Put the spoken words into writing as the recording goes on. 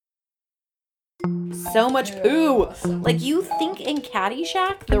So much poo. Like, you think in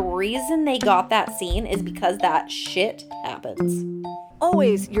Caddyshack, the reason they got that scene is because that shit happens.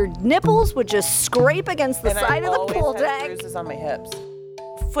 Always, your nipples would just scrape against the side of the pool deck. deck. Bruises on my hips.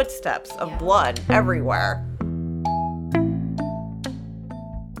 Footsteps of blood everywhere.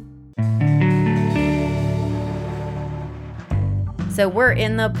 So we're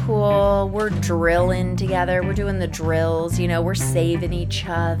in the pool, we're drilling together, we're doing the drills, you know, we're saving each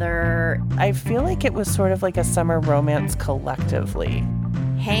other. I feel like it was sort of like a summer romance collectively.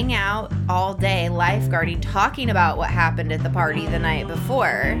 Hang out all day lifeguarding, talking about what happened at the party the night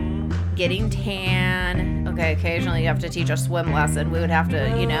before, getting tan. Okay, occasionally you have to teach a swim lesson. We would have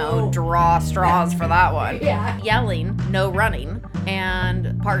to, you know, draw straws for that one. Yeah. Yelling, no running,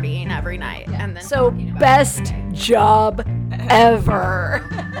 and partying every night. Yeah. And then so best job ever.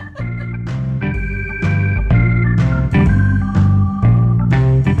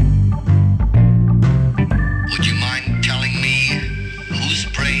 Would you mind telling me whose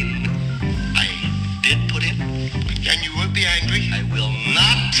brain I did put in? And you will be angry? I will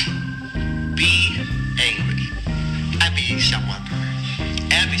not be angry. Abby someone.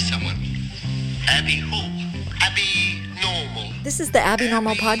 Abby someone. Abby who? Abby normal. This is the Abby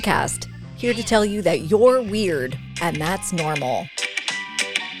Normal Podcast, here to tell you that you're weird and that's normal.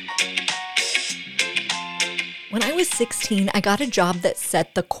 When I was 16, I got a job that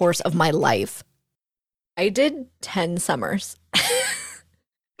set the course of my life. I did 10 summers.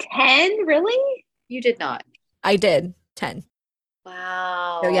 10? Really? You did not. I did 10.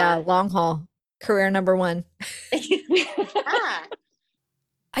 Wow. So yeah, long haul. Career number 1.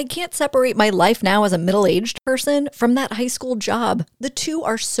 I can't separate my life now as a middle-aged person from that high school job. The two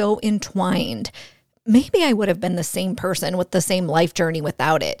are so entwined. Maybe I would have been the same person with the same life journey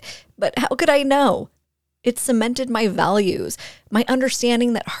without it, but how could I know? It cemented my values, my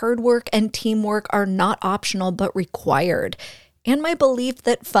understanding that hard work and teamwork are not optional but required, and my belief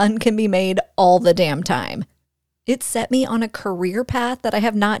that fun can be made all the damn time. It set me on a career path that I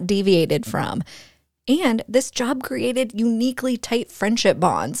have not deviated from. And this job created uniquely tight friendship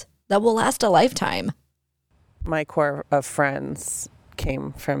bonds that will last a lifetime. My core of friends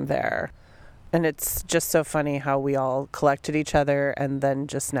came from there. And it's just so funny how we all collected each other and then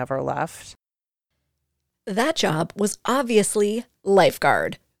just never left. That job was obviously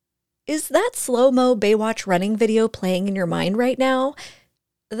lifeguard. Is that slow-mo Baywatch running video playing in your mind right now?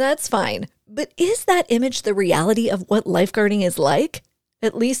 That's fine. But is that image the reality of what lifeguarding is like?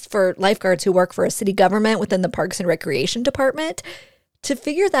 At least for lifeguards who work for a city government within the Parks and Recreation Department? To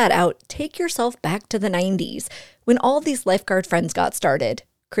figure that out, take yourself back to the 90s, when all these lifeguard friends got started.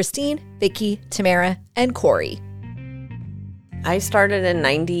 Christine, Vicky, Tamara, and Corey. I started in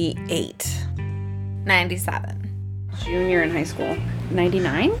 98. 97. Junior in high school.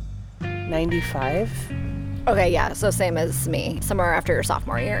 99? 95? Okay, yeah, so same as me. Somewhere after your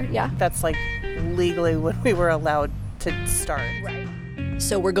sophomore year, yeah. That's like legally when we were allowed to start. Right.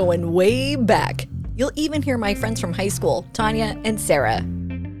 So we're going way back. You'll even hear my friends from high school, Tanya and Sarah.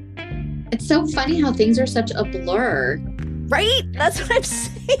 It's so funny how things are such a blur. Right? That's what I'm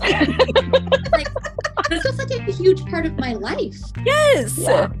saying. Like, this was such a huge part of my life. Yes.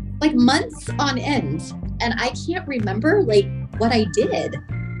 Yeah. Like months on end. And I can't remember like what I did.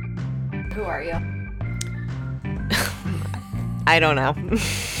 Who are you? I don't know.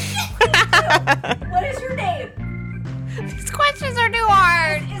 What is your name? These questions are too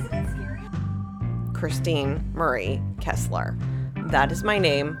hard. Isn't it scary? Christine Marie Kessler. That is my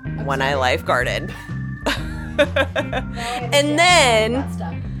name when I lifeguarded. And then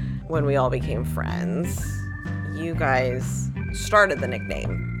when we all became friends, you guys started the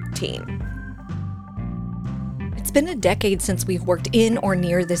nickname Teen. It's been a decade since we've worked in or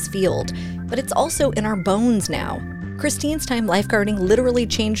near this field, but it's also in our bones now. Christine's time lifeguarding literally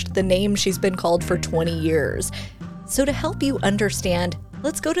changed the name she's been called for 20 years. So to help you understand,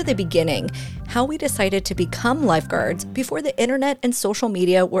 let's go to the beginning, how we decided to become lifeguards before the internet and social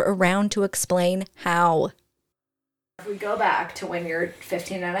media were around to explain how. If we go back to when you're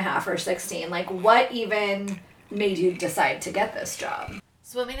 15 and a half or 16, like what even made you decide to get this job?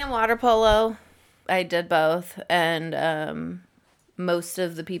 Swimming and water polo. I did both. And most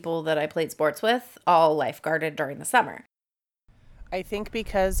of the people that I played sports with all lifeguarded during the summer. I think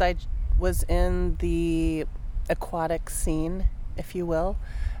because I was in the aquatic scene, if you will.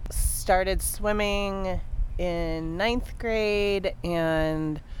 Started swimming in 9th grade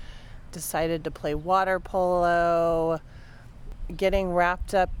and decided to play water polo. Getting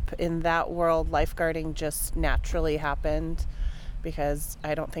wrapped up in that world, lifeguarding just naturally happened because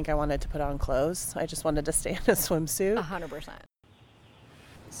I don't think I wanted to put on clothes. I just wanted to stay in a swimsuit. 100%.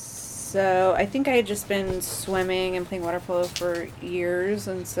 so I think I had just been swimming and playing water polo for years,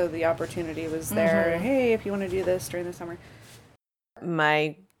 and so the opportunity was there. Hey, if you want to do this during the summer.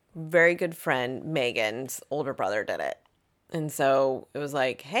 My very good friend Megan's older brother did it. And so it was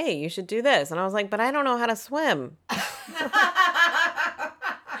like, hey, you should do this. And I was like, but I don't know how to swim.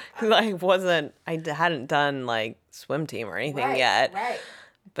 I hadn't done like swim team or anything yet. Right.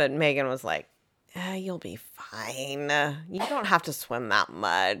 But Megan was like, you'll be fine. You don't have to swim that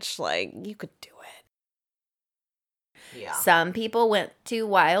much. Like, you could do it. Yeah. Some people went to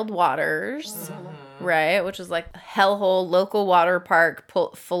Wild Waters, right? Which was like a hellhole local water park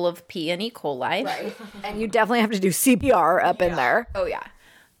full of P and E. coli. Right. And you definitely have to do CPR up in there. Oh, yeah.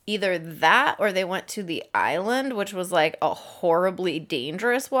 Either that or they went to the island, which was like a horribly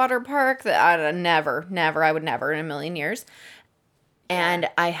dangerous water park that I would never in a million years. And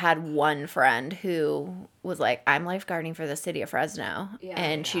I had one friend who was like, I'm lifeguarding for the city of Fresno. Yeah,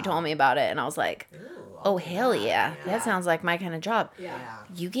 and she told me about it. And I was like, oh, hell yeah. That sounds like my kind of job. Yeah.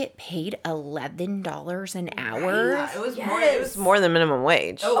 You get paid $11 an hour? Yeah, it was more than minimum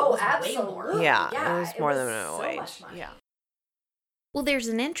wage. Oh, absolutely. Yeah, it was more than minimum wage. Yeah. Well, there's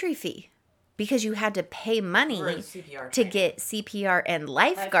an entry fee because you had to pay money to get CPR and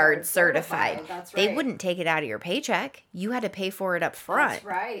lifeguard certified. That's right. They wouldn't take it out of your paycheck. You had to pay for it up front. That's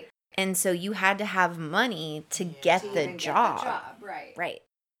right. And so you had to have money to get the job. Right. Right.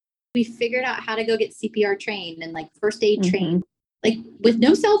 We figured out how to go get CPR trained and like first aid trained, like with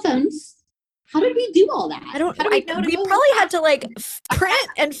no cell phones. How did we do all that? I don't know. We probably had to like print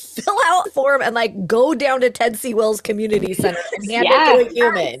and fill out a form and like go down to Ted C. Wills Community Center and hand it to a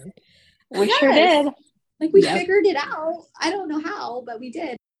human. We sure did. Like we figured it out. I don't know how, but we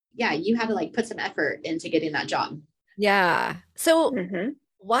did. Yeah, you had to like put some effort into getting that job. Yeah. So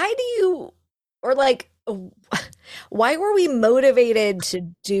why were we motivated to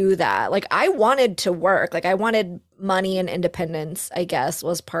do that? Like I wanted to work. Like I wanted money and independence, I guess,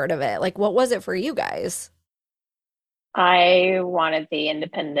 was part of it. Like what was it for you guys? I wanted the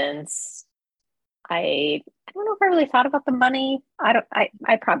independence. I don't know if I really thought about the money.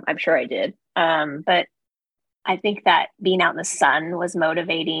 I'm sure I did. But I think that being out in the sun was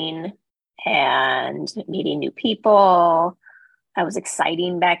motivating and meeting new people. That was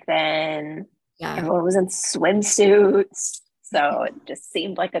exciting back then. Yeah. Everyone was in swimsuits. So it just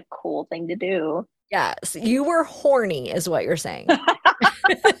seemed like a cool thing to do. Yeah. So you were horny is what you're saying.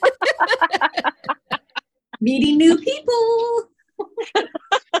 Meeting new people.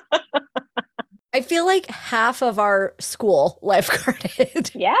 I feel like half of our school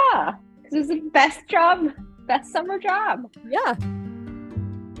lifeguarded. Yeah. It was the best summer job. Yeah.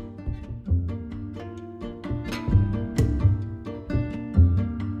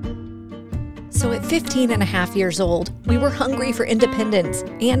 So at 15 and a half years old, we were hungry for independence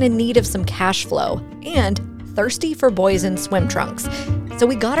and in need of some cash flow and thirsty for boys in swim trunks. So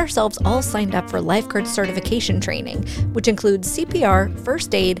we got ourselves all signed up for lifeguard certification training, which includes CPR,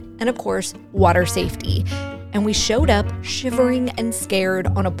 first aid, and of course, water safety. And we showed up shivering and scared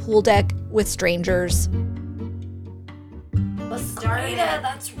on a pool deck with strangers.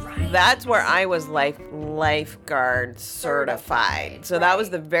 That's right. That's where I was lifeguard certified. So that was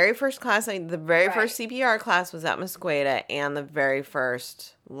the very first class. The very first CPR class was at Mosqueda, and the very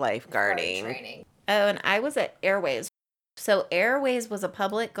first lifeguarding training. Oh, and I was at Airways. So Airways was a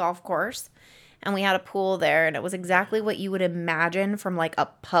public golf course, and we had a pool there, and it was exactly what you would imagine from like a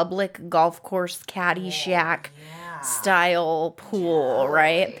public golf course Caddyshack style pool,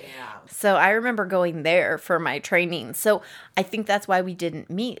 right? Yeah. So I remember going there for my training. So I think that's why we didn't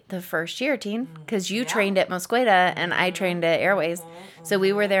meet the first year, Teen, because you trained at Mosqueda and I trained at Airways. So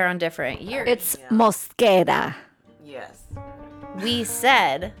we were there on different years. It's Mosqueda. Yes. We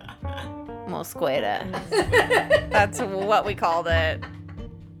said Mosqueda. That's what we called it.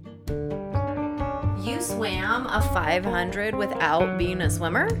 You swam a 500 without being a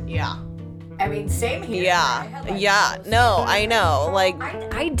swimmer? Yeah. I mean, same here. Yeah. No, I know. Like,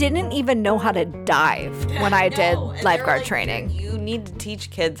 I didn't even know how to dive when I did lifeguard training. You need to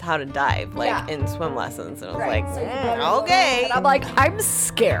teach kids how to dive, like in swim lessons. And I was like, so okay. And I'm like, I'm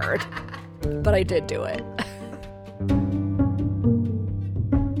scared, but I did do it.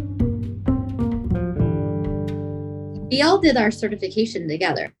 We all did our certification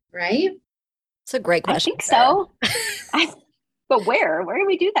together, right? It's a great question. I think so. But where? Where did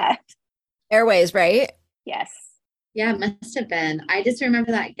we do that? Airways, right? Yes. Yeah, it must have been. I just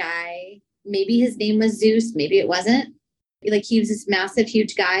remember that guy. Maybe his name was Zeus. Maybe it wasn't. Like he was this massive,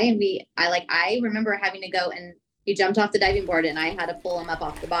 huge guy. And I remember having to go and he jumped off the diving board and I had to pull him up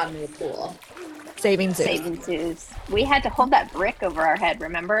off the bottom of the pool. Saving Zeus. Saving Zeus. We had to hold that brick over our head,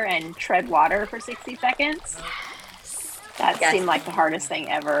 remember, and tread water for 60 seconds. That seemed like the hardest thing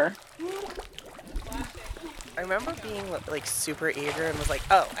ever. I remember being like super eager and was like,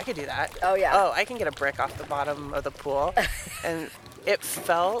 oh, I could do that. Oh, yeah. Oh, I can get a brick off the bottom of the pool. And it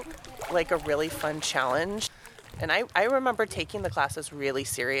felt like a really fun challenge. And I remember taking the classes really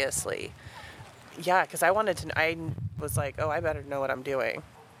seriously. Yeah, because I was like, oh, I better know what I'm doing.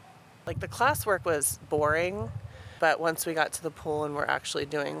 Like the classwork was boring, but once we got to the pool and we're actually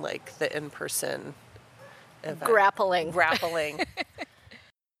doing like the in-person event, Grappling.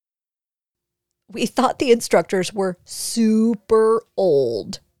 We thought the instructors were super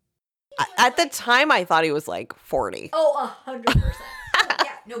old. At the time, I thought he was like 40. Oh, 100%.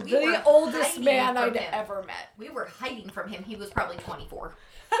 Yeah, no, we were The oldest hiding man from I'd him. ever met. We were hiding from him. He was probably 24.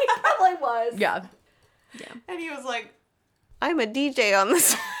 He probably was. Yeah. And he was like, I'm a DJ on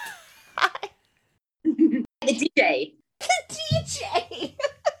this. The DJ. DJ.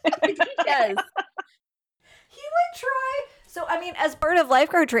 Yes. He would try. So, I mean, as part of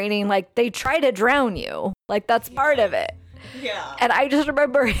lifeguard training, like, they try to drown you. Like, that's part of it. Yeah. And I just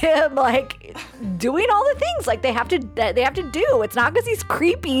remember him, like, doing all the things like they have to do. It's not because he's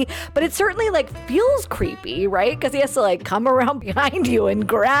creepy, but it certainly, like, feels creepy, right? Because he has to, like, come around behind you and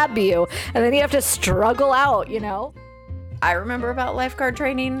grab you. And then you have to struggle out, you know? I remember about lifeguard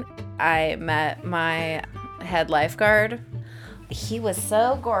training. I met my head lifeguard. He was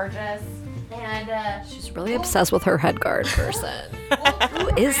so gorgeous. And She's really obsessed with her head guard person.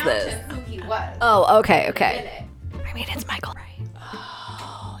 Who is this? Who he was. Oh, okay. I mean, it's Michael.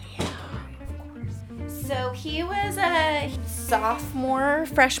 So he was a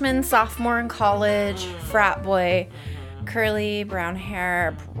freshman, sophomore in college, frat boy, curly brown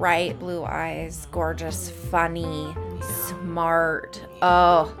hair, bright blue eyes, gorgeous, funny, smart.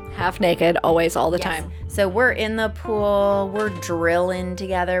 Oh, Half naked, always, all the time. so we're in the pool, we're drilling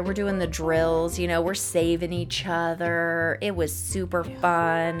together, we're doing the drills, we're saving each other. It was super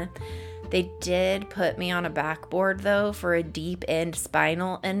fun. They did put me on a backboard, though, for a deep end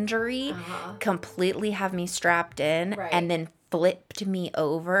spinal injury, completely have me strapped in, and then flipped me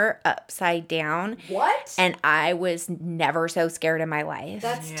over upside down. What? And I was never so scared in my life.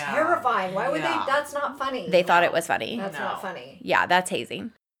 That's terrifying. Why would they? That's not funny. They thought it was funny. That's not funny. Yeah, that's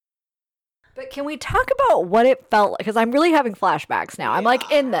hazing. But can we talk about what it felt like? Because I'm really having flashbacks now. I'm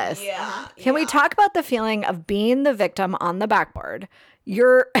like in this. Yeah. Can we talk about the feeling of being the victim on the backboard?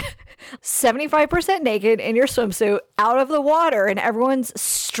 You're 75% naked in your swimsuit out of the water and everyone's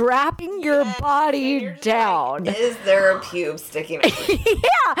strapping your body down. Is there a pube sticking out?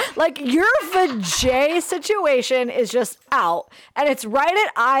 Yeah, like your vajay situation is just out and it's right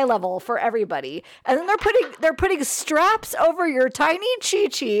at eye level for everybody. And then they're putting straps over your tiny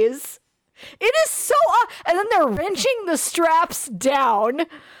chi-chis. It is so and then they're wrenching the straps down,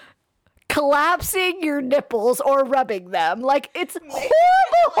 collapsing your nipples or rubbing them. Like, it's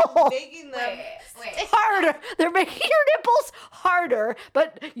horrible. Making them Harder. They're making your nipples harder,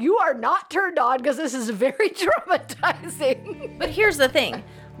 but you are not turned on because this is very traumatizing. But here's the thing.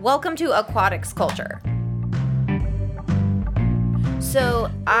 Welcome to aquatics culture. So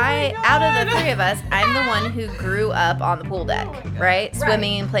out of the three of us, I'm the one who grew up on the pool deck, right?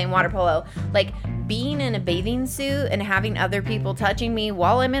 Swimming and playing water polo. Like, being in a bathing suit and having other people touching me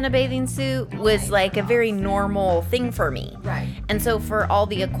while I'm in a bathing suit was like a very normal thing for me. Right. And so for all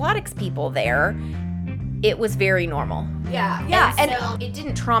the aquatics people there, it was very normal. Yeah. And so it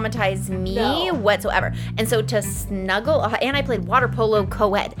didn't traumatize me whatsoever. And so to snuggle, and I played water polo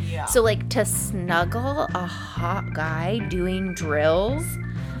co-ed. Yeah. So like to snuggle a hot guy doing drills.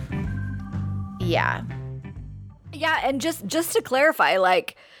 Yeah. Yeah, and just to clarify,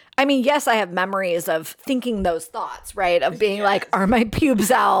 like, I mean, yes, I have memories of thinking those thoughts, right? Of being like, are my pubes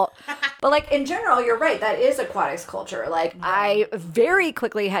out? But like in general, you're right. That is aquatics culture. Like I very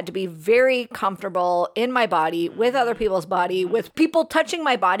quickly had to be very comfortable in my body, with other people's body, with people touching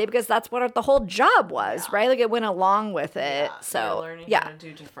my body, because that's what the whole job was, right? Like it went along with it. So learning how to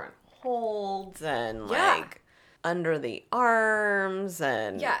do different holds and like under the arms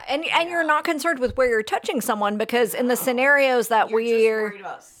and and you're not concerned with where you're touching someone, because in the scenarios that you're just worried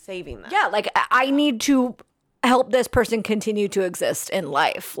about saving them. like I need to help this person continue to exist in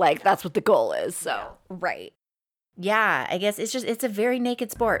life. Like that's what the goal is. So right. Yeah, I guess it's a very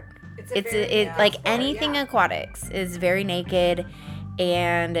naked sport. Anything aquatics is very naked.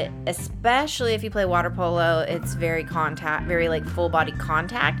 And especially if you play water polo, it's very like full body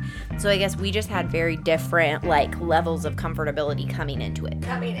contact. So I guess we just had very different like levels of comfortability coming into it.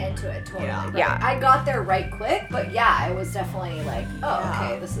 Totally. Yeah. Yeah. I got there right quick, but it was definitely like,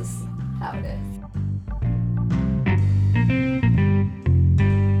 okay, this is how it is.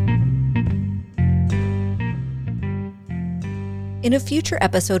 In a future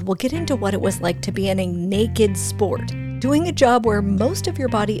episode, we'll get into what it was like to be in a naked sport, doing a job where most of your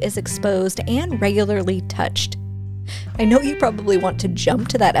body is exposed and regularly touched. I know you probably want to jump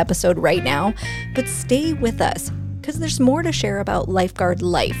to that episode right now, but stay with us, because there's more to share about lifeguard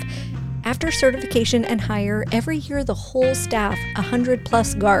life. After certification and hire, every year the whole staff,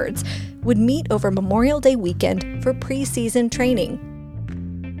 100+ guards, would meet over Memorial Day weekend for pre-season training.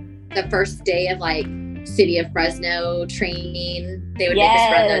 The first day of City of Fresno training, they would make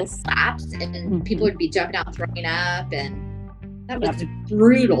us run those laps, and people would be jumping out, throwing up, and that was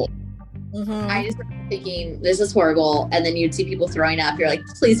brutal. I just remember thinking, this is horrible. And then you'd see people throwing up. You're like,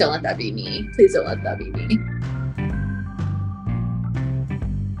 please don't let that be me. Please don't let that be me.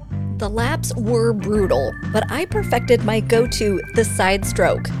 The laps were brutal, but I perfected my go-to, the side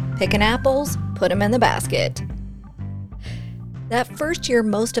stroke. Picking apples, put them in the basket. That first year,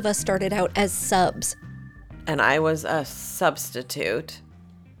 most of us started out as subs. And I was a substitute,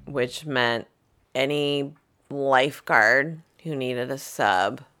 which meant any lifeguard who needed a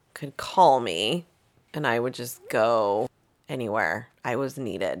sub could call me, and I would just go anywhere I was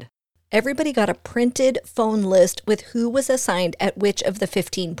needed. Everybody got a printed phone list with who was assigned at which of the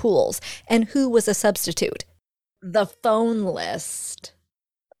 15 pools and who was a substitute. The phone list.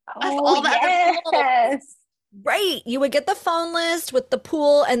 Oh, yes. Right. You would get the phone list with the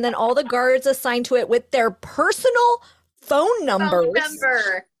pool and then all the guards assigned to it with their personal phone numbers.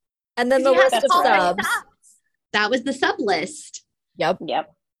 And then the list of subs. That was the sub list. Yep.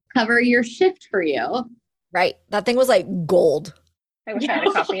 Cover your shift for you. Right. That thing was like gold. I wish I had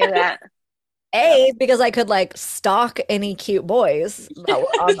a copy of that. Because I could stalk any cute boys that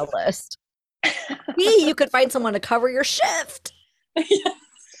were on the list. B, you could find someone to cover your shift.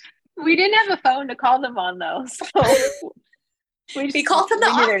 We didn't have a phone to call them on, though. So we called from the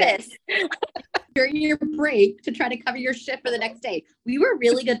office during your break to try to cover your shift for the next day. We were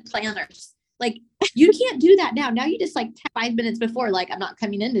really good planners. You can't do that now. Now you just 5 minutes before, I'm not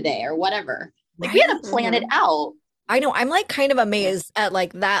coming in today or whatever. We had to plan it out. I know. I'm kind of amazed at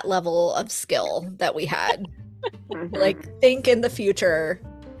that level of skill that we had. Think in the future.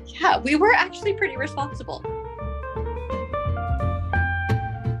 Yeah, we were actually pretty responsible.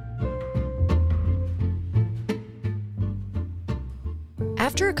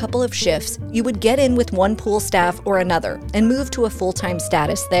 After a couple of shifts, you would get in with one pool staff or another and move to a full-time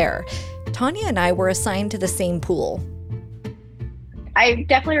status there. Tanya and I were assigned to the same pool. I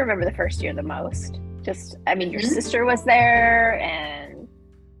definitely remember the first year the most. Your sister was there, and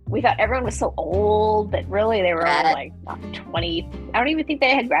we thought everyone was so old that really they were all 20. I don't even think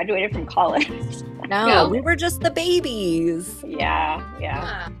they had graduated from college. No, we were just the babies.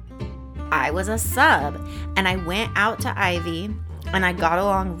 Yeah. I was a sub, and I went out to Ivy, and I got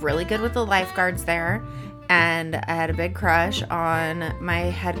along really good with the lifeguards there. And I had a big crush on my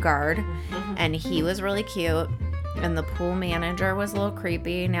head guard, and he was really cute. And the pool manager was a little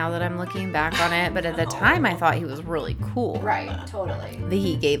creepy now that I'm looking back on it. But at the time, I thought he was really cool. Right, totally.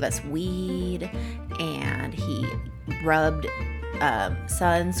 He gave us weed, and he rubbed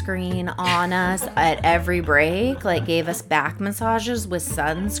sunscreen on us at every break. Gave us back massages with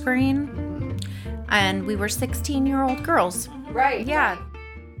sunscreen. And we were 16-year-old girls. Right. Yeah.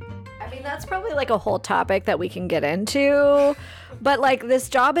 That's probably a whole topic that we can get into. But this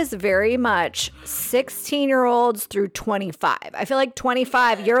job is very much 16-year-olds through 25. I feel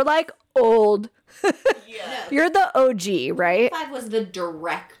 25, you're old. Yeah. You're the OG, right? 25 was the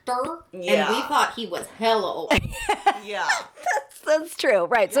director, yeah. And we thought he was hella old. Yeah. That's true.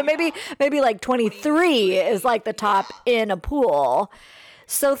 Right. Yeah. So maybe 23 is the top in a pool.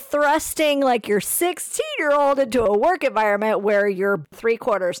 So thrusting your 16-year-old into a work environment where you're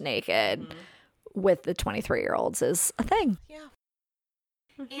 3/4 naked with the 23-year-olds is a thing. Yeah.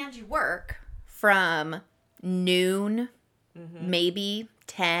 And you work from noon, maybe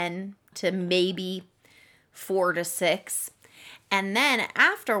 10 to maybe 4 to 6. And then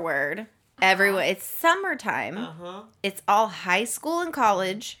afterward, everyone, it's summertime. It's all high school and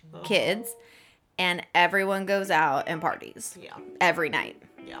college kids. And everyone goes out and parties every night.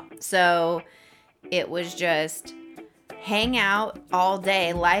 Yeah. So it was just hang out all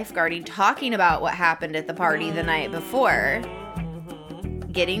day, lifeguarding, talking about what happened at the party the night before,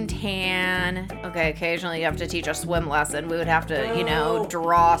 getting tan. Okay, occasionally you have to teach a swim lesson. We would have to,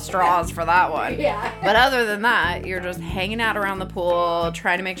 draw straws for that one. Yeah. But other than that, you're just hanging out around the pool,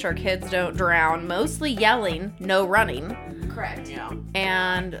 trying to make sure kids don't drown, mostly yelling, no running. Correct. Yeah.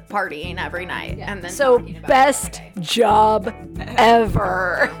 And partying every night. Yeah. And then so best job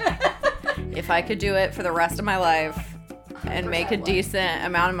ever. If I could do it for the rest of my life, and make a decent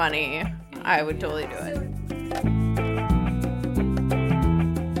amount of money, I would totally do it.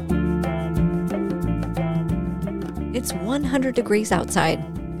 It's 100 degrees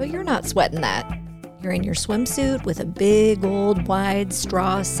outside, but you're not sweating that. You're in your swimsuit with a big old wide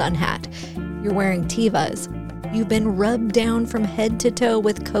straw sun hat. You're wearing Tevas. You've been rubbed down from head to toe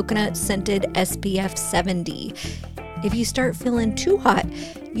with coconut-scented SPF 70. If you start feeling too hot,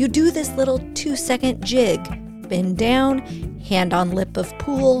 you do this little 2-second jig. Bend down, hand on lip of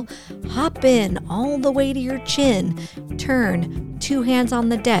pool, hop in all the way to your chin, turn, 2 hands on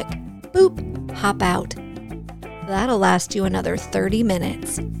the deck, boop, hop out. That'll last you another 30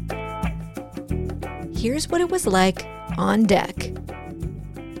 minutes. Here's what it was like on deck.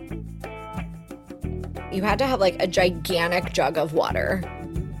 You had to have like a gigantic jug of water.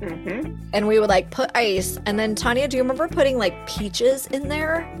 Mm-hmm. And we would like put ice. And then Tanya, do you remember putting like peaches in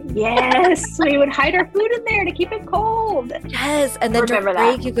there? Yes, we would hide our food in there to keep it cold. Yes. And then during Remember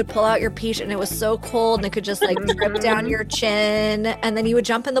that. break, you could pull out your peach and it was so cold and it could just like drip down your chin. And then you would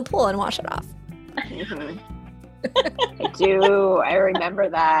jump in the pool and wash it off. Mm-hmm. I do. I remember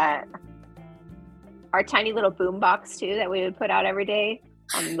that. Our tiny little boom box too that we would put out every day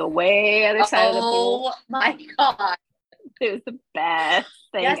on the way other side of the pool. Oh my God. It was the best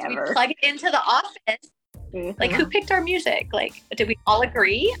thing Yes, ever. we plug it into the office. Mhm. Like, who picked our music? Like, did we all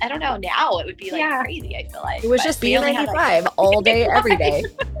agree? I don't know. Now it would be like Yeah. crazy, I feel like. It was But just we only had, B95 all day, every day.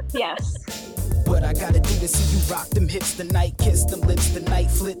 Yes. What I gotta do to see you rock them hips tonight, kiss them lips tonight,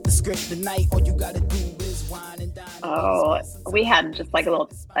 flip the script tonight. All you gotta do is wine and dine. Oh, we had just like a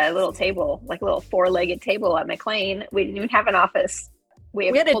little table, like a little 4-legged table at McLean. We didn't even have an office. We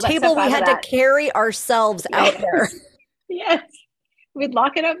had a pulled that table stuff we out of had to that. carry ourselves out there. Yes. We'd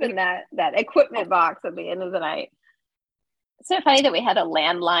lock it up in that equipment box at the end of the night. Isn't it funny that we had a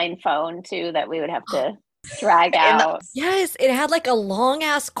landline phone too that we would have to drag out? Yes, it had like a long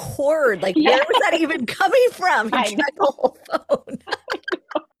ass cord. Like, where was that even coming from? You I tried the whole phone.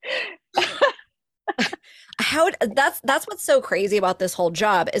 That's what's so crazy about this whole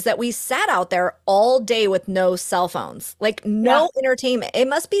job is that we sat out there all day with no cell phones, like no entertainment. It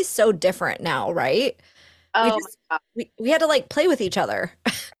must be so different now, right? oh We had to like play with each other.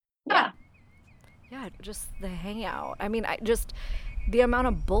 Yeah. Yeah, just the hangout. I mean, the amount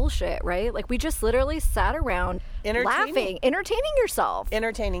of bullshit, right? Like we just literally sat around laughing, entertaining yourself,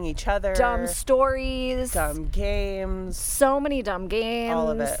 Entertaining each other. dumb stories, Dumb games. so many dumb games. All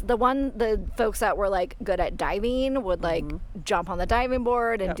of it. The folks that were like good at diving would like jump on the diving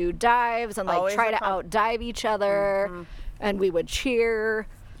board and Yep. do dives and like Always try a to comp- out dive each other, and we would cheer.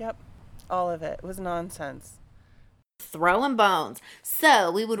 Yep. All of it. It was nonsense. Throwing bones.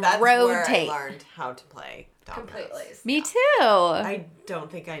 So we would That's where I rotate. learned how to play dominoes. Me too. I don't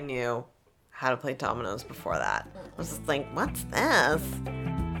think I knew how to play dominoes before that. I was just like, what's this?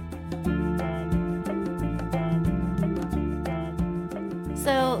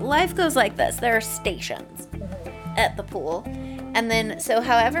 So life goes like this. There are stations at the pool. And then, so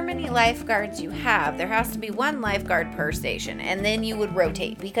however many lifeguards you have, there has to be one lifeguard per station. And then you would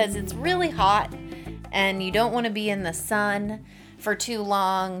rotate because it's really hot and you don't want to be in the sun for too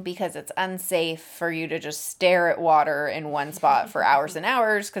long because it's unsafe for you to just stare at water in one spot for hours and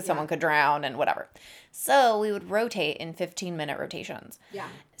hours because someone could drown and whatever. So we would rotate in 15-minute rotations. Yeah.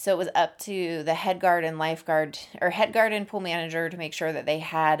 So it was up to the head guard and lifeguard, or head guard and pool manager, to make sure that they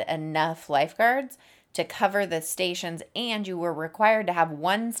had enough lifeguards to cover the stations, and you were required to have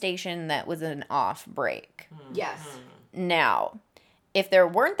one station that was an off break. Yes. Now, if there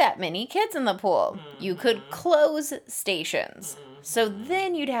weren't that many kids in the pool, you could close stations. So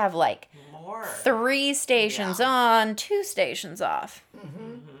then you'd have like 3 stations on, 2 stations off.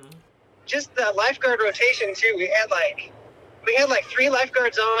 Just the lifeguard rotation too. We had like 3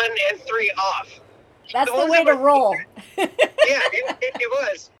 lifeguards on and 3 off. That's the ones way that to were- roll. Yeah, it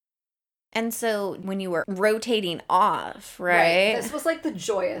was. And so when you were rotating off, right? This was like the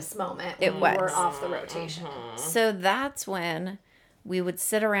joyous moment It when we were was. off the rotation. So that's when we would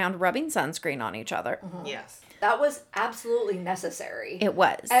sit around rubbing sunscreen on each other. Yes. That was absolutely necessary. It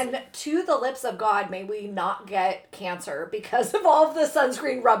was. And to the lips of God, may we not get cancer because of all of the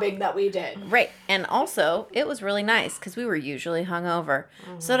sunscreen rubbing that we did. Right. And also, it was really nice because we were usually hungover.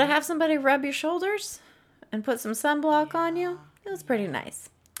 So to have somebody rub your shoulders and put some sunblock on you, it was pretty nice.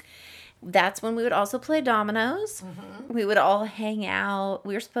 That's when we would also play dominoes. We would all hang out.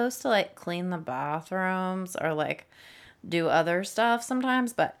 We were supposed to like clean the bathrooms or like do other stuff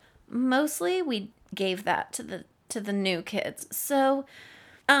sometimes, but mostly we gave that to the new kids. So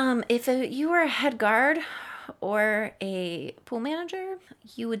if you were a head guard or a pool manager,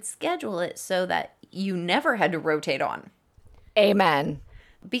 you would schedule it so that you never had to rotate on. Amen.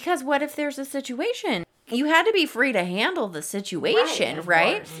 Because what if there's a situation? You had to be free to handle the situation,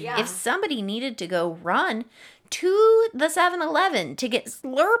 right? Yeah. If somebody needed to go run to the 7-Eleven to get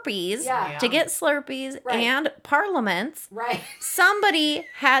Slurpees, and Parliaments, somebody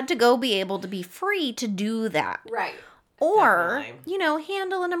had to go be able to be free to do that. Right. Or,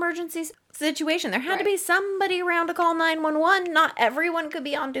 handle an emergency situation. There had to be somebody around to call 911. Not everyone could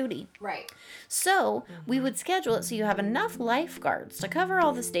be on duty. Right. So we would schedule it so you have enough lifeguards to cover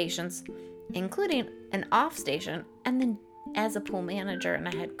all the stations, including an off station. And then as a pool manager and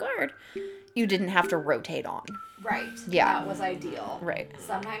a head guard, you didn't have to rotate on. Right. Yeah. That was ideal. Right.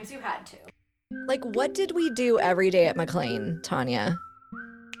 Sometimes you had to. Like, what did we do every day at McLean, Tanya?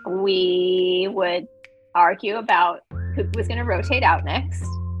 We would argue about who was going to rotate out next.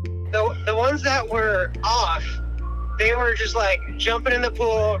 The ones that were off, they were just like jumping in the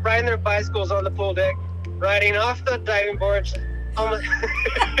pool, riding their bicycles on the pool deck, riding off the diving boards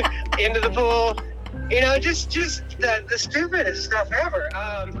into the pool. Just the stupidest stuff ever.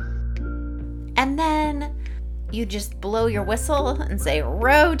 And then you just blow your whistle and say,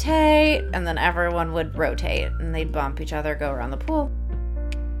 rotate, and then everyone would rotate, and they'd bump each other, go around the pool.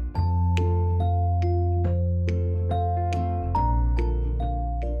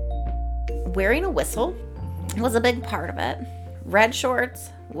 Wearing a whistle was a big part of it. Red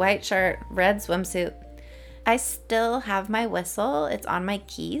shorts, white shirt, red swimsuit. I still have my whistle. It's on my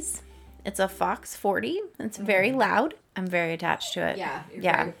keys. It's a Fox 40. It's very loud. I'm very attached to it. Yeah.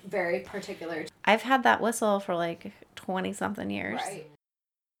 Very, very particular. I've had that whistle for like 20-something years. Right.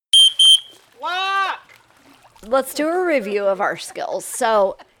 Let's do a review of our skills.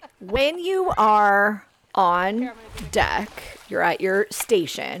 So when you are on deck, you're at your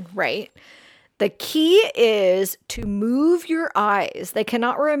station, right? The key is to move your eyes. They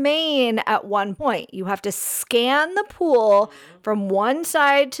cannot remain at one point. You have to scan the pool from one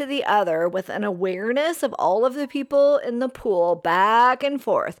side to the other with an awareness of all of the people in the pool back and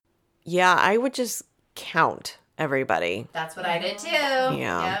forth. Yeah, I would just count everybody. That's what I did too. Yeah.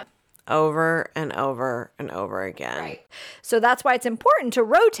 Yep. Over and over and over again. Right. So that's why it's important to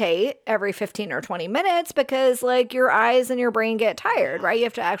rotate every 15 or 20 minutes because like your eyes and your brain get tired, right? You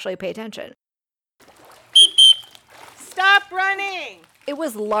have to actually pay attention. Stop running! It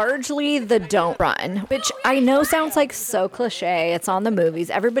was largely the don't run, which I know sounds like so cliche. It's on the movies.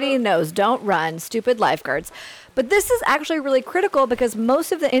 Everybody knows don't run, stupid lifeguards. But this is actually really critical because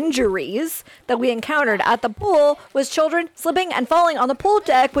most of the injuries that we encountered at the pool was children slipping and falling on the pool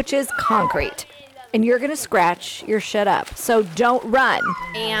deck, which is concrete. And you're going to scratch your shit up. So don't run.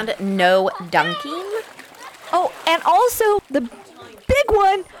 And no dunking. Oh, and also the big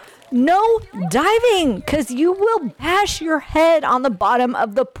one, no diving, because you will bash your head on the bottom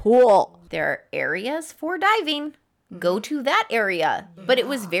of the pool. There are areas for diving. Go to that area. But it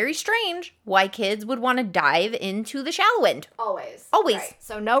was very strange why kids would want to dive into the shallow end. Always. Right.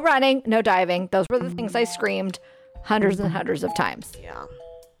 So no running, no diving. Those were the things I screamed hundreds and hundreds of times. Yeah.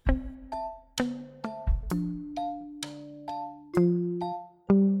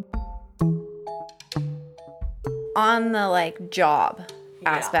 On the job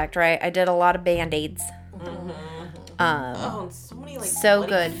aspect, right? I did a lot of Band-Aids. And so many so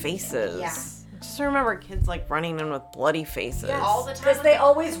bloody good. faces. Yeah. Just remember kids running in with bloody faces. All the time. Because they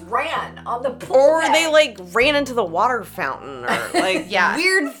always ran on the pool Or deck. they ran into the water fountain or Yeah.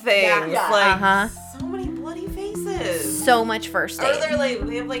 weird things. Yeah. So many bloody faces. So much first Or aid.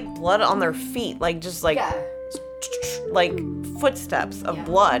 they have blood on their feet, footsteps of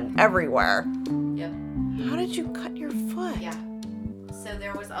blood everywhere. Yep. How did you cut your foot? Yeah. So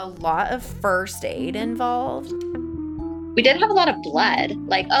there was a lot of first aid involved. We did have a lot of blood.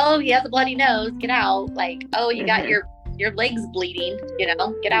 Like, oh, he has a bloody nose. Get out. Like, oh, you got your legs bleeding. Get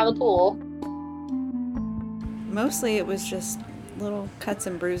out of the pool. Mostly it was just little cuts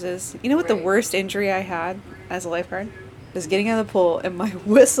and bruises. You know what the worst injury I had as a lifeguard? Was getting out of the pool and my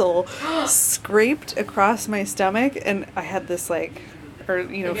whistle scraped across my stomach and I had this a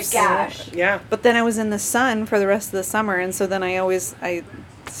gash. Yeah. But then I was in the sun for the rest of the summer and so then I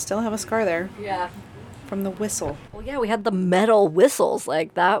still have a scar there Yeah. from the whistle. Well, yeah, we had the metal whistles.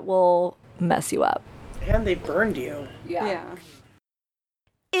 That will mess you up. And they burned you. Yeah.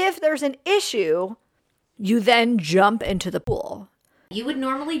 If there's an issue, you then jump into the pool. You would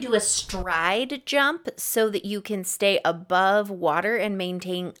normally do a stride jump so that you can stay above water and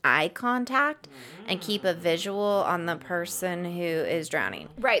maintain eye contact and keep a visual on the person who is drowning.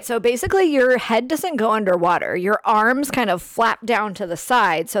 Right. So basically your head doesn't go underwater. Your arms kind of flap down to the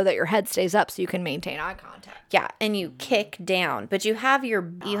side so that your head stays up so you can maintain eye contact. Yeah, and you kick down, but you have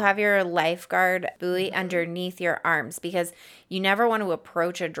your lifeguard buoy underneath your arms because you never want to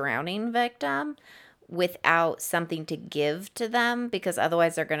approach a drowning victim without something to give to them because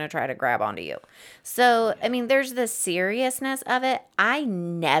otherwise they're going to try to grab onto you. So, I mean, there's the seriousness of it. I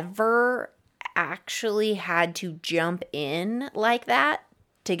never actually had to jump in like that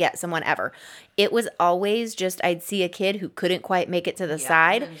to get someone ever. It was always just I'd see a kid who couldn't quite make it to the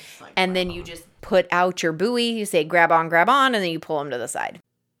side, and then you just put out your buoy, you say grab on, and then you pull them to the side.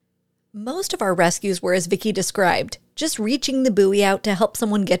 Most of our rescues were as Vicky described, just reaching the buoy out to help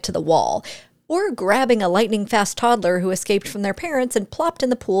someone get to the wall, or grabbing a lightning-fast toddler who escaped from their parents and plopped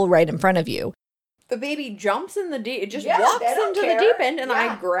in the pool right in front of you. The baby jumps in the deep, it just walks into the deep end, and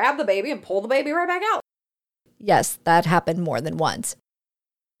I grab the baby and pull the baby right back out. Yes, that happened more than once.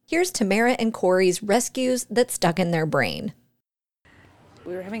 Here's Tamara and Corey's rescues that stuck in their brain.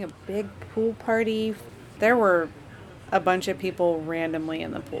 We were having a big pool party. There were a bunch of people randomly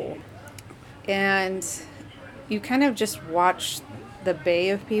in the pool. And you kind of just watch the bay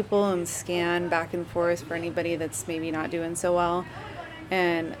of people and scan back and forth for anybody that's maybe not doing so well.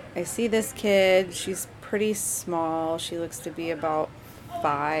 And I see this kid. She's pretty small. She looks to be about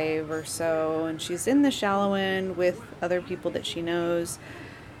 5 or so. And she's in the shallow end with other people that she knows.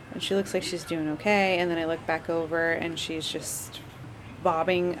 And she looks like she's doing okay. And then I look back over and she's just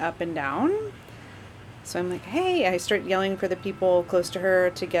bobbing up and down. So I'm like, hey, I start yelling for the people close to her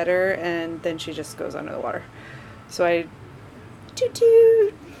to get her, and then she just goes under the water. So I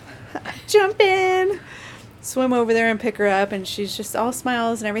toot, jump in, swim over there and pick her up, and she's just all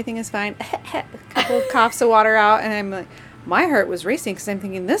smiles and everything is fine. A couple of coughs of water out, and I'm like, my heart was racing because I'm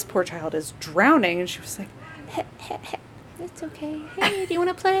thinking this poor child is drowning, and she was like, it's okay. Hey, do you want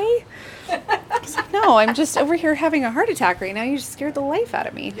to play? I was like, no, I'm just over here having a heart attack right now. You just scared the life out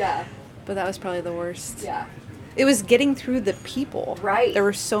of me. Yeah. But that was probably the worst. Yeah. It was getting through the people. Right. There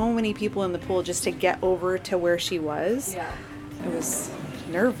were so many people in the pool just to get over to where she was. Yeah. It was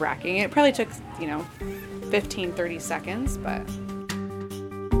nerve-wracking. It probably took, 15, 30 seconds, but...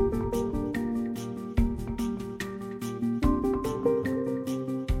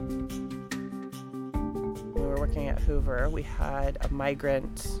 We were working at Hoover. We had a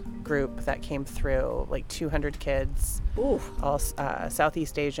migrant group that came through, like 200 kids, all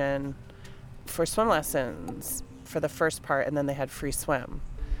Southeast Asian, for swim lessons for the first part, and then they had free swim.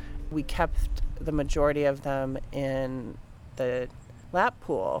 We kept the majority of them in the lap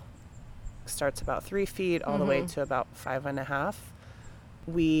pool. Starts about 3 feet all the way to about 5.5.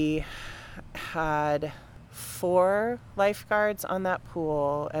 We had 4 lifeguards on that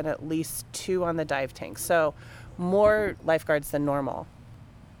pool and at least 2 on the dive tank. So more lifeguards than normal.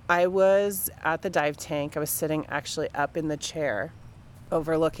 I was at the dive tank. I was sitting actually up in the chair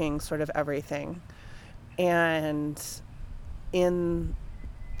overlooking sort of everything. And in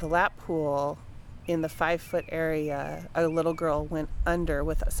the lap pool, in the 5-foot area, a little girl went under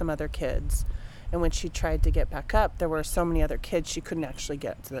with some other kids. And when she tried to get back up, there were so many other kids she couldn't actually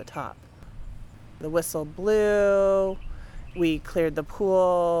get to the top. The whistle blew. We cleared the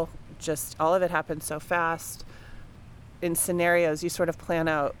pool. Just all of it happened so fast. In scenarios, you sort of plan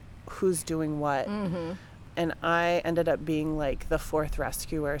out who's doing what. And I ended up being like the 4th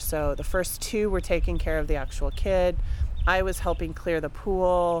rescuer. So the first 2 were taking care of the actual kid. I was helping clear the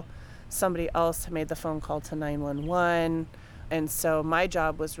pool. Somebody else made the phone call to 911. And so my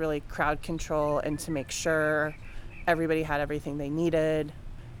job was really crowd control and to make sure everybody had everything they needed.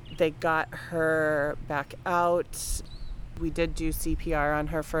 They got her back out. We did do CPR on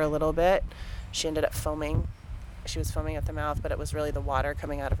her for a little bit. She ended up foaming. She was foaming at the mouth, but it was really the water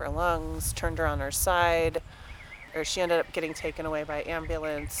coming out of her lungs, turned her on her side, or she ended up getting taken away by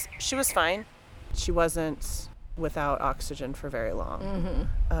ambulance. She was fine. She wasn't without oxygen for very long.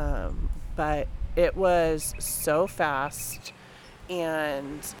 But it was so fast,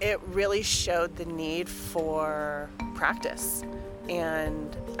 and it really showed the need for practice.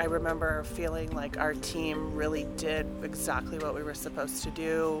 And I remember feeling like our team really did exactly what we were supposed to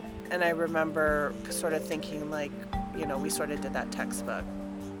do. And I remember sort of thinking like, we sort of did that textbook.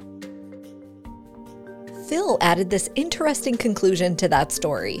 Phil added this interesting conclusion to that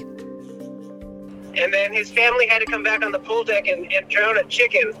story. And then his family had to come back on the pool deck and drown a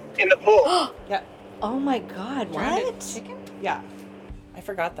chicken in the pool. Yeah. Oh my God, what? Chicken? Yeah. I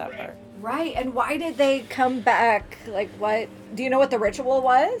forgot that part. Right, and why did they come back? Like, what? Do you know what the ritual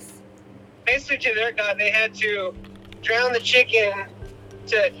was? Basically, to their god, they had to drown the chicken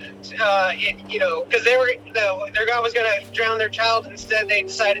to because their god was going to drown their child. Instead, they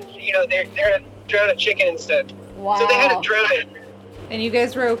decided, they're going to drown a chicken instead. Wow. So they had to drown it. And you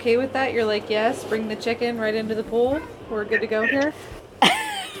guys were okay with that? You're like, yes, bring the chicken right into the pool. We're good to go here.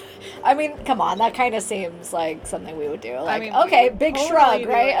 I mean, come on, that kind of seems like something we would do. Like, I mean, okay, big totally shrug, do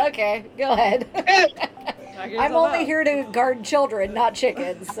right? it. Okay, go ahead. I'm only here to guard children, not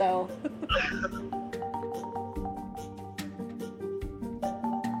chickens, so.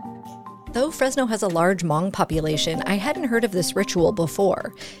 Though Fresno has a large Hmong population, I hadn't heard of this ritual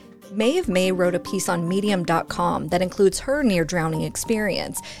before. Maeve May wrote a piece on Medium.com that includes her near-drowning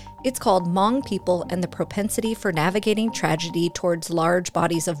experience. It's called Hmong People and the Propensity for Navigating Tragedy Towards Large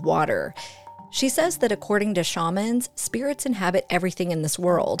Bodies of Water. She says that according to shamans, spirits inhabit everything in this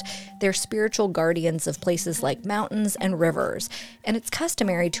world. They're spiritual guardians of places like mountains and rivers, and it's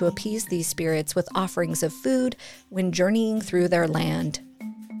customary to appease these spirits with offerings of food when journeying through their land.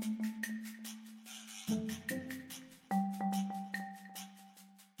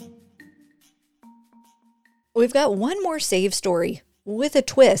 We've got one more save story with a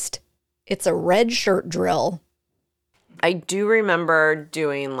twist. It's a red shirt drill. I do remember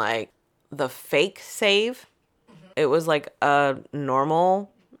doing like the fake save. It was like a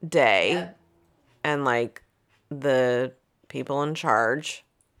normal day, and like the people in charge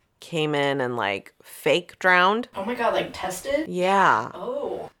came in and like fake drowned. Oh my god, like tested? Yeah.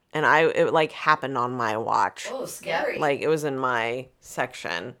 Oh. And it like happened on my watch. Oh, scary. Like it was in my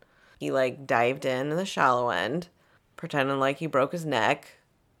section. He like dived in the shallow end, pretending like he broke his neck,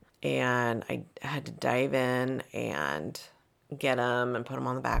 and I had to dive in and get him and put him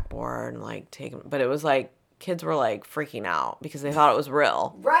on the backboard and like take him. But it was like kids were like freaking out because they thought it was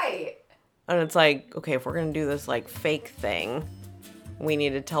real. Right. And it's like, okay, if we're gonna do this like fake thing, we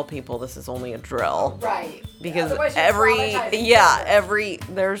need to tell people this is only a drill. Right. Because Otherwise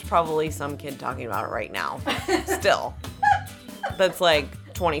there's probably some kid talking about it right now. Still. That's like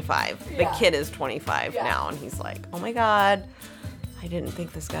 25. Yeah. The kid is 25 now, and he's like, oh my god, I didn't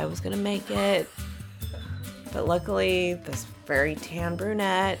think this guy was gonna make it. But luckily, this very tan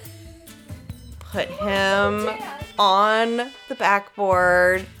brunette put him on the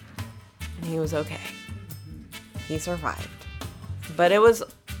backboard, and he was okay. He survived. But it was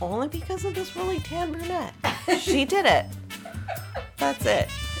only because of this really tan brunette. She did it. That's it.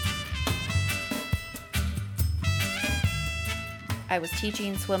 I was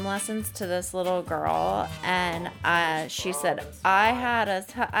teaching swim lessons to this little girl, and she said, I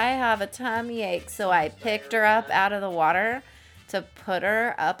have a tummy ache. So I picked her up out of the water to put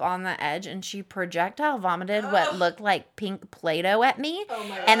her up on the edge, and she projectile vomited what looked like pink Play-Doh at me.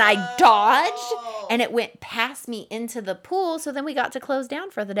 And I dodged, and it went past me into the pool. So then we got to close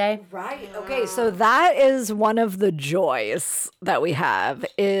down for the day. Right. Okay, so that is one of the joys that we have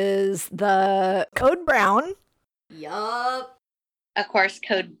is the Code Brown. Yup. Of course,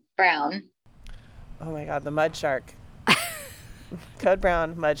 Code Brown. Oh my god, the mud shark. Code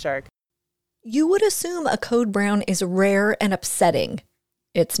Brown, mud shark. You would assume a Code Brown is rare and upsetting.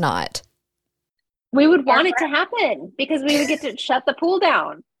 It's not. We would want it to happen because we would get to shut the pool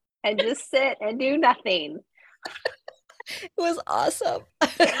down and just sit and do nothing. It was awesome.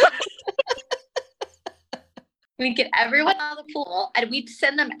 We'd get everyone out of the pool and we'd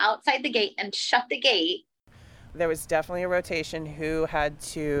send them outside the gate and shut the gate. There was definitely a rotation who had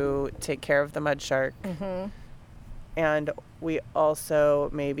to take care of the mud shark. Mm-hmm. And we also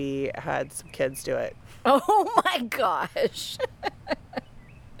maybe had some kids do it. Oh my gosh.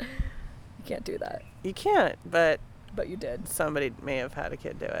 You can't do that. You can't, but you did. Somebody may have had a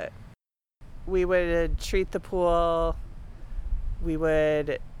kid do it. We would treat the pool. We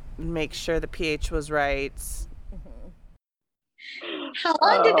would make sure the pH was right. How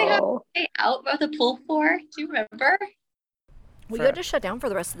long did they have to stay out of the pool for? Do you remember? Well, you had to shut down for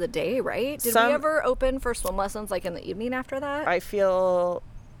the rest of the day, right? Did we ever open for swim lessons like in the evening after that? I feel,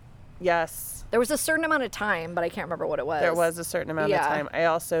 yes. There was a certain amount of time, but I can't remember what it was. There was a certain amount of time. I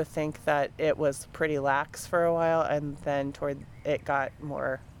also think that it was pretty lax for a while, and then toward it got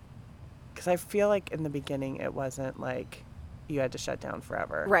more, because I feel like in the beginning it wasn't like you had to shut down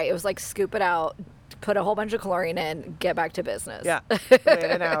forever. Right. It was like scoop it out, put a whole bunch of chlorine in, get back to business. Yeah. Wait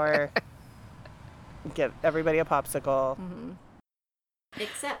an hour. Give everybody a popsicle. Mm-hmm.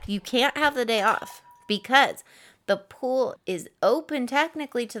 Except you can't have the day off because the pool is open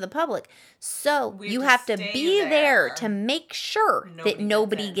technically to the public. So you have to be there to make sure that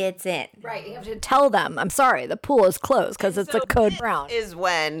nobody gets in. Right. You have to tell them, I'm sorry, the pool is closed because it's a code brown. Is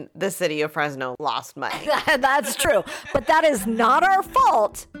when the city of Fresno lost money. That's true. But that is not our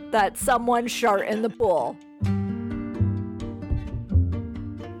fault that someone shart in the pool.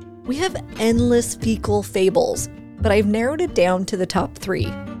 We have endless fecal fables, but I've narrowed it down to the top 3.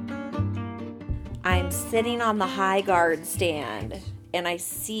 I'm sitting on the high guard stand and I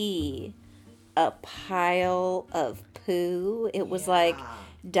see a pile of poo. It was like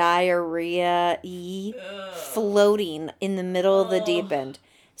diarrhea-y floating in the middle of the deep end.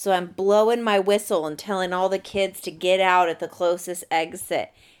 So I'm blowing my whistle and telling all the kids to get out at the closest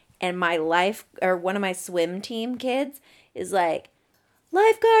exit. And one of my swim team kids is like,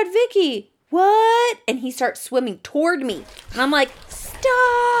 "Lifeguard Vicky, what?" And he starts swimming toward me. And I'm like, stop.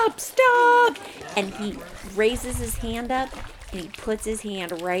 And he raises his hand up and he puts his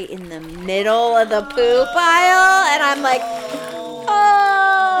hand right in the middle of the poo pile. And I'm like,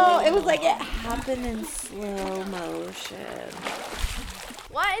 oh, it was like it happened in slow motion.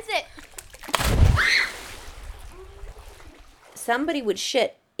 What is it? Somebody would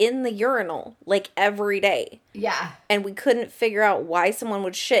shit in the urinal like every day. Yeah. And we couldn't figure out why someone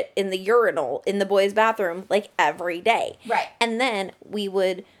would shit in the urinal in the boys' bathroom like every day. Right. And then we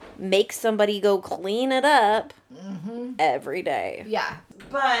would make somebody go clean it up every day. Yeah.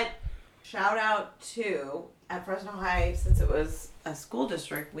 But shout out to, at Fresno High, since it was a school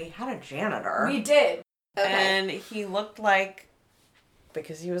district, we had a janitor. We did. Okay. And he looked like,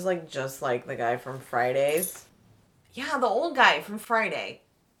 because he was like just like the guy from Fridays. Yeah, the old guy from Friday.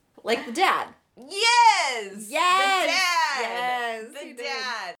 Like the dad. Yes! Yes! The dad! Yes! The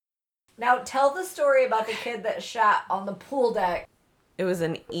dad! Now tell the story about the kid that shat on the pool deck. It was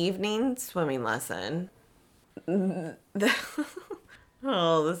an evening swimming lesson. Oh,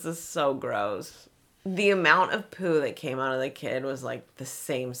 this is so gross. The amount of poo that came out of the kid was like the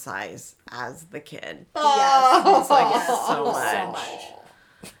same size as the kid. Yes. It's like so much.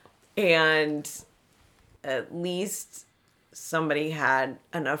 And at least somebody had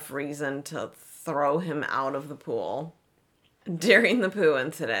enough reason to throw him out of the pool during the poo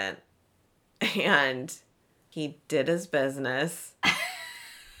incident. And he did his business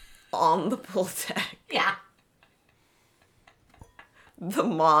on the pool deck. Yeah. The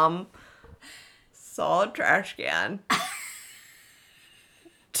mom saw a trash can,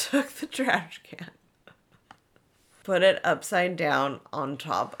 took the trash can, put it upside down on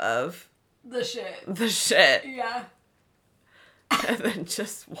top of the shit. The shit. Yeah. And then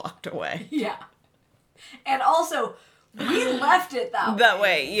just walked away. Yeah. And also, we left it that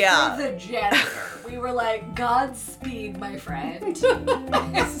way. Yeah. For the janitor. We were like, Godspeed, my friend. It's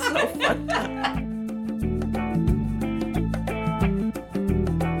so fucked up.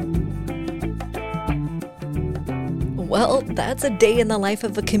 Well, that's a day in the life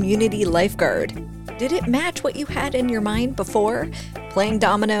of a community lifeguard. Did it match what you had in your mind before? Playing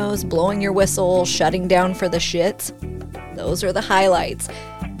dominoes, blowing your whistle, shutting down for the shits? Those are the highlights.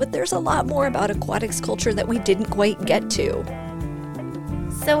 But there's a lot more about aquatics culture that we didn't quite get to.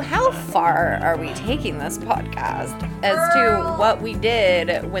 So how far are we taking this podcast as to what we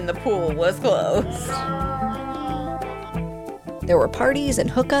did when the pool was closed? There were parties and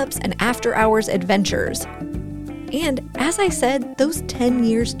hookups and after-hours adventures. And as I said, those 10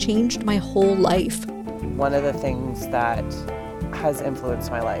 years changed my whole life. One of the things that has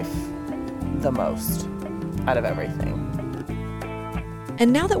influenced my life the most out of everything.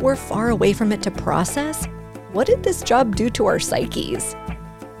 And now that we're far away from it to process, what did this job do to our psyches?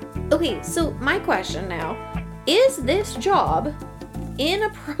 Okay, so my question now, is this job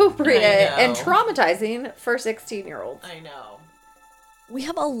inappropriate and traumatizing for 16-year-olds? I know. We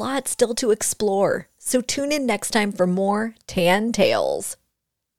have a lot still to explore, so tune in next time for more Tan Tales.